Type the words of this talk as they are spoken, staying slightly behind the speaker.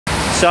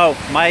So,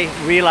 my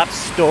relapse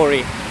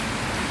story.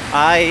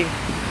 I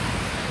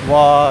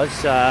was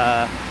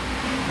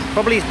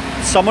probably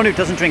someone who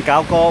doesn't drink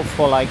alcohol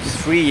for like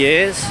 3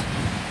 years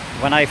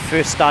when I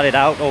first started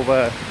out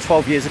over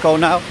 12 years ago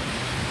now.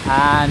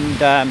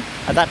 And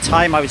at that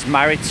time I was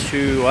married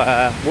to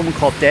a woman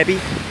called Debbie,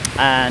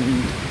 and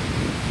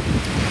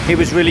it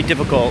was really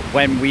difficult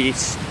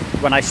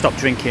when I stopped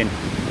drinking.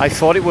 I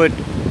thought it would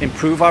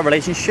improve our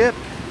relationship,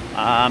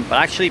 but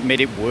actually it made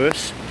it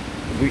worse.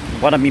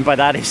 What I mean by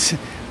that is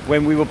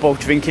when we were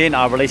both drinking,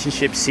 our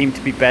relationship seemed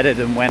to be better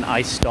than when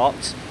I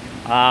stopped,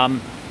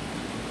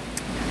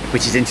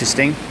 which is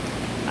interesting.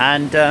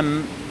 And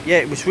yeah,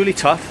 it was really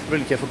tough,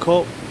 really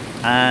difficult.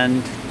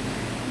 And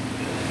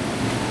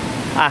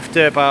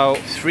after about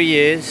 3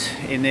 years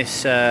in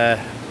this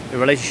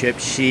relationship,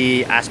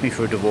 she asked me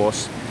for a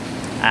divorce,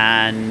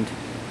 and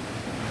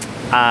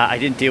I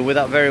didn't deal with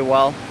that very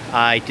well.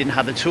 I didn't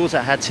have the tools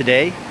I had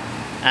today,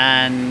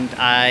 and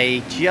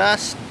I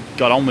just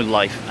got on with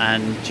life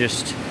and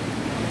just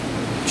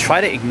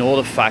try to ignore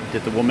the fact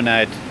that the woman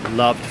I'd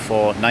loved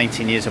for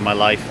 19 years of my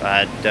life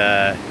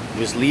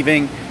was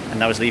leaving,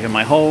 and I was leaving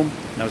my home,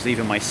 and I was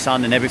leaving my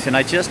son and everything.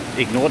 I just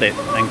ignored it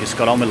and just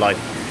got on with life.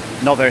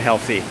 Not very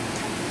healthy.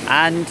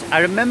 And I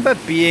remember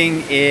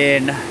being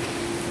in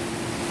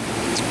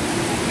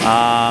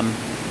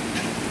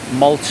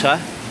Malta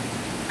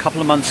a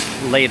couple of months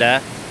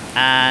later,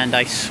 and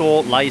I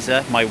saw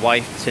Liza, my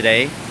wife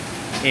today,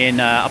 in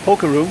a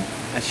poker room,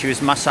 and she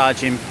was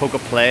massaging poker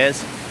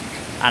players.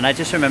 And I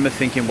just remember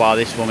thinking, wow,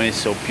 this woman is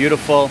so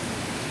beautiful.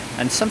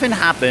 And something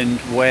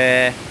happened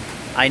where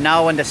I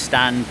now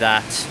understand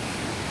that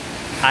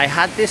I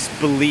had this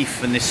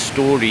belief and this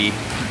story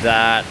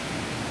that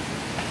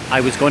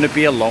I was going to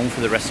be alone for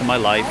the rest of my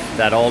life,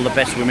 that all the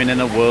best women in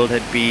the world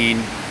had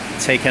been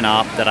taken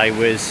up, that I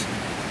was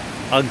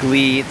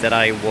ugly, that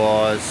I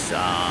was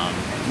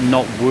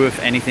not worth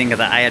anything,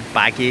 that I had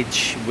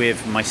baggage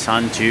with my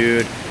son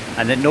Jude,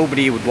 and that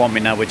nobody would want me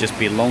now, would just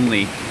be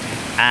lonely.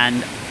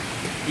 And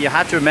you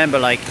have to remember,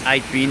 like,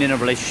 I'd been in a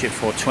relationship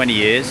for 20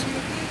 years,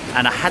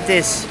 and I had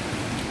this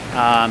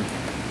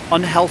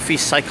unhealthy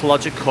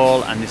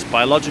psychological and this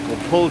biological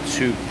pull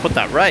to put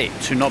that right,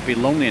 to not be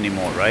lonely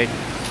anymore, right?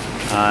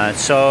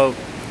 So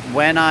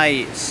when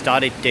I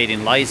started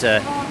dating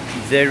Liza,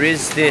 there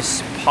is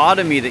this part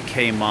of me that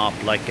came up,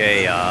 like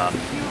a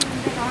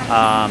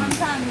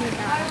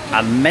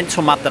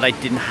mental map that I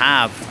didn't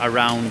have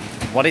around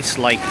what it's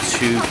like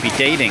to be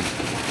dating.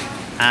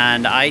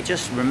 And I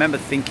just remember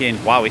thinking,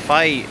 wow, if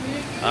I'm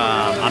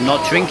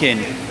not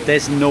drinking,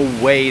 there's no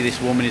way this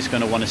woman is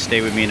going to want to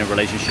stay with me in a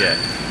relationship.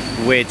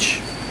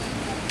 Which,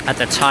 at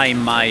the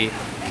time, my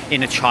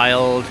inner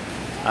child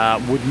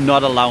would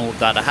not allow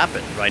that to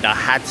happen, right? I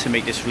had to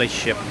make this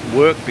relationship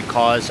work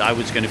because I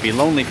was going to be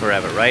lonely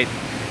forever, right?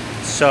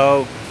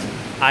 So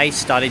I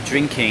started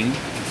drinking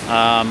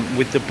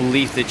with the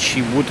belief that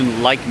she wouldn't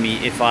like me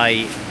if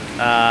I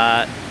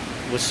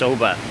was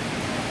sober.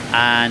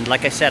 And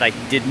like I said, I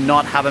did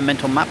not have a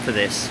mental map for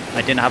this.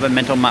 I didn't have a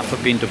mental map for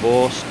being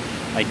divorced.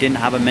 I didn't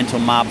have a mental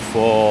map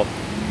for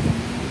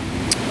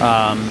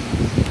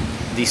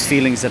these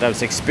feelings that I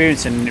was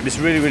experiencing. It was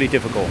really, really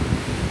difficult.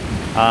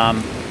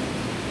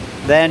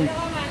 Then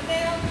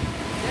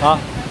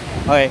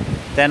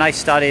I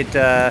started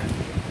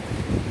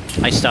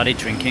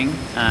drinking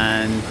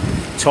and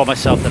told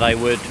myself that I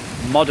would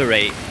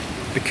moderate,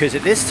 because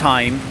at this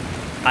time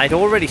I'd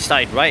already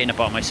started writing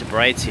about my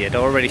sobriety. I'd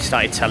already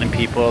started telling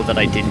people that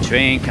I didn't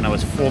drink, and I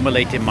was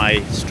formulating my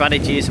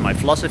strategies and my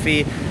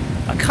philosophy.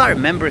 I can't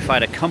remember if I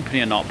had a company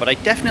or not, but I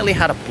definitely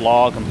had a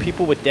blog, and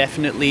people were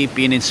definitely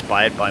being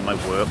inspired by my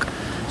work.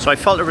 So I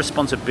felt a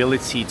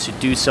responsibility to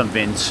do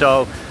something.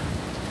 So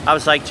I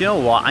was like, do you know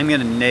what? I'm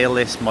going to nail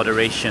this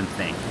moderation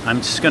thing. I'm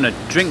just going to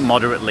drink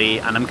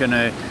moderately, and I'm going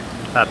to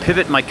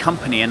pivot my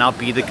company, and I'll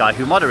be the guy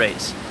who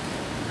moderates.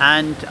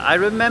 And I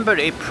remember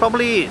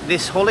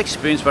this whole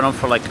experience went on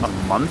for like a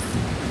month.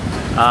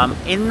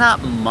 In that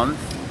month,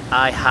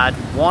 I had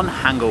one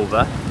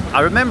hangover.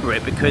 I remember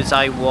it because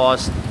I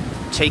was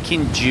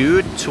taking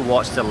Jude to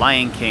watch The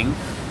Lion King,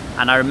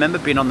 and I remember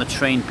being on the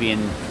train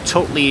being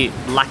totally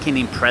lacking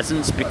in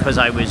presence because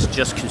I was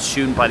just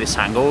consumed by this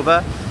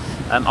hangover.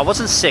 I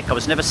wasn't sick. I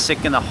was never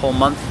sick in the whole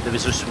month. There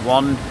was just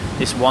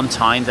this one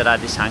time that I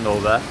had this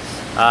hangover.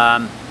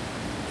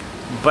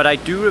 But I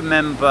do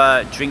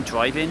remember drink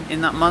driving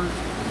in that month.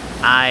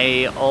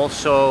 I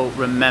also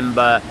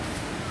remember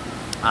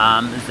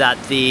that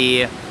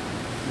the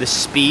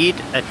speed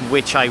at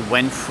which I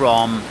went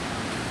from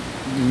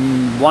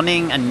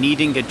wanting and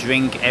needing a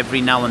drink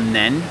every now and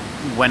then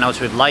when I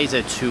was with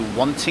Liza to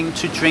wanting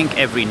to drink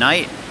every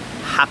night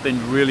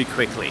happened really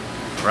quickly,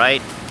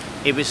 right?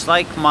 It was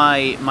like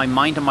my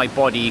mind and my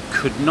body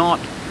could not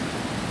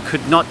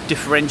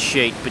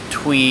differentiate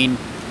between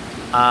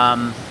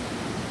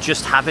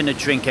just having a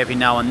drink every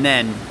now and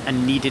then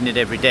and needing it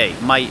every day.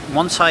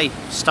 Once I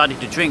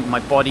started to drink, my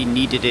body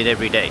needed it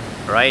every day,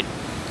 right?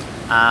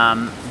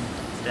 And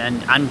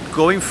I'm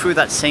going through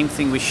that same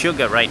thing with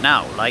sugar right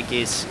now. Like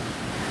it's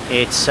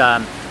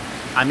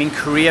I'm in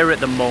Korea at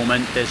the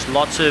moment. There's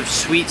lots of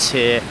sweets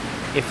here.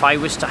 If I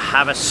was to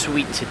have a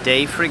sweet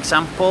today, for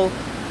example,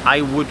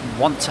 I would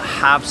want to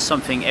have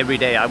something every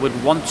day. I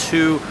would want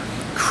to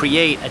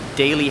create a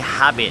daily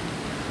habit.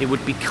 It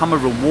would become a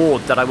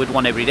reward that I would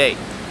want every day.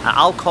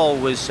 Alcohol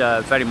was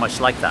very much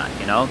like that,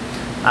 you know.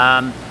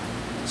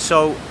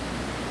 So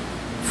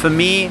for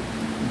me,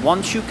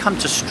 once you come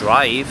to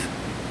strive,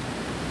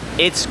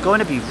 it's going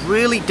to be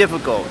really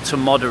difficult to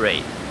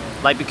moderate.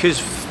 Like, because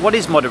what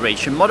is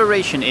moderation?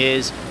 Moderation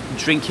is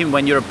drinking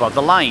when you're above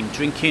the line,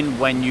 drinking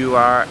when you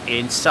are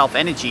in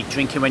self-energy,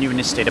 drinking when you're in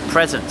a state of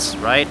presence,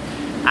 right?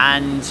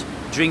 And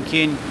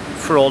drinking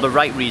for all the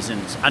right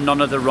reasons and none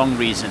of the wrong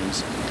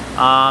reasons.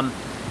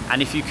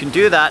 And if you can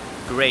do that,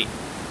 great.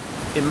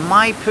 In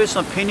my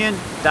personal opinion,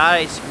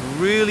 that is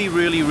really,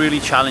 really, really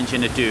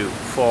challenging to do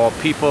for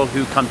people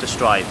who come to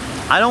strive.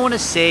 I don't want to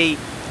say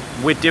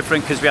we're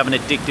different because we have an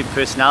addictive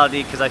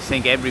personality, because I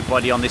think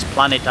everybody on this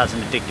planet has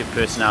an addictive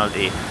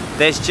personality.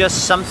 There's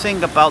just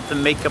something about the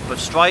makeup of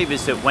strive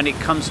is that when it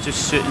comes to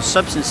certain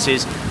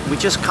substances, we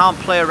just can't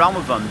play around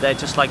with them. They're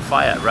just like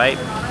fire, right?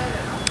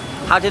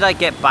 How did I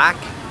get back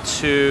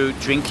to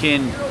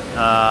drinking,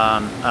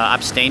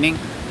 abstaining?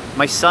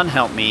 My son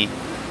helped me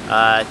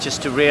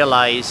just to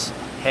realize,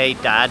 hey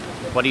Dad,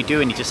 what are you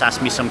doing? He just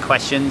asked me some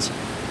questions.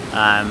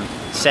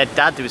 Said,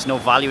 Dad, there was no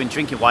value in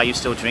drinking, why are you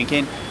still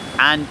drinking?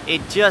 And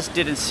it just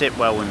didn't sit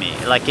well with me.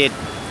 Like it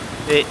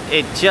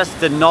just,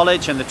 the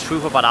knowledge and the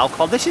truth about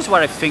alcohol, this is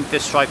where I think the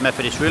strive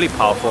method is really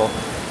powerful,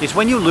 is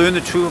when you learn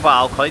the truth about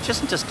alcohol, it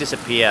doesn't just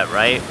disappear,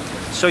 right?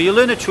 So you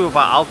learn the truth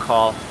about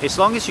alcohol, as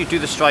long as you do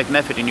the strive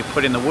method and you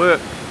put in the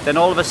work, then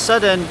all of a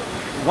sudden,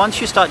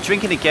 once you start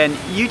drinking again,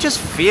 you just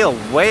feel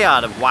way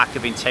out of whack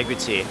of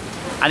integrity.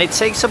 And it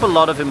takes up a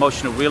lot of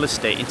emotional real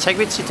estate.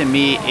 Integrity to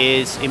me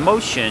is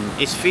emotion,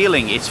 is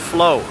feeling, it's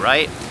flow,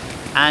 right?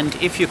 And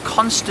if you're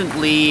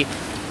constantly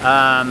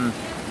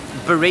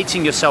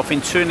berating yourself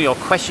internally or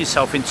question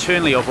yourself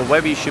internally over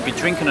whether you should be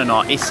drinking or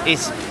not,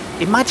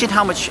 imagine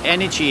how much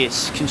energy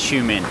it's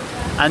consuming.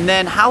 And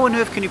then how on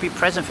earth can you be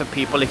present for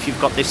people if you've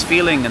got this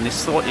feeling and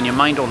this thought in your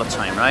mind all the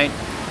time, right?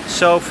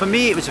 So for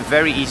me, it was a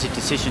very easy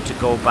decision to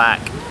go back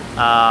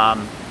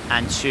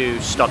and to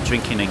stop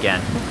drinking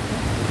again.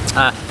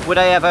 Would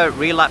I ever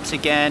relapse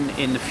again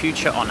in the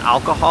future on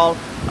alcohol?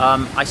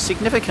 I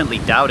significantly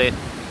doubt it.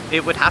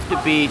 It would have to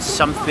be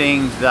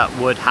something that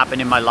would happen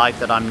in my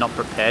life that I'm not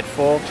prepared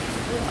for.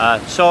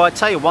 So I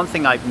tell you, one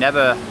thing I've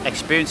never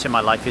experienced in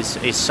my life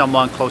is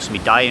someone close to me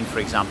dying, for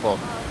example.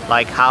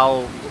 Like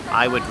how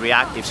I would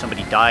react if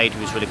somebody died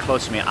who was really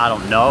close to me, I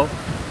don't know.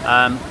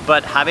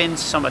 But having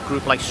a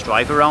group like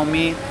Strive around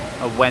me,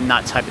 when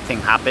that type of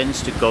thing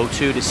happens, to go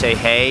to say,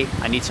 hey,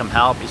 I need some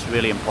help, is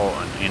really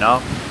important, you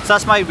know? So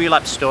that's my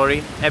relapse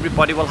story.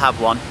 Everybody will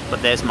have one,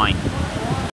 but there's mine.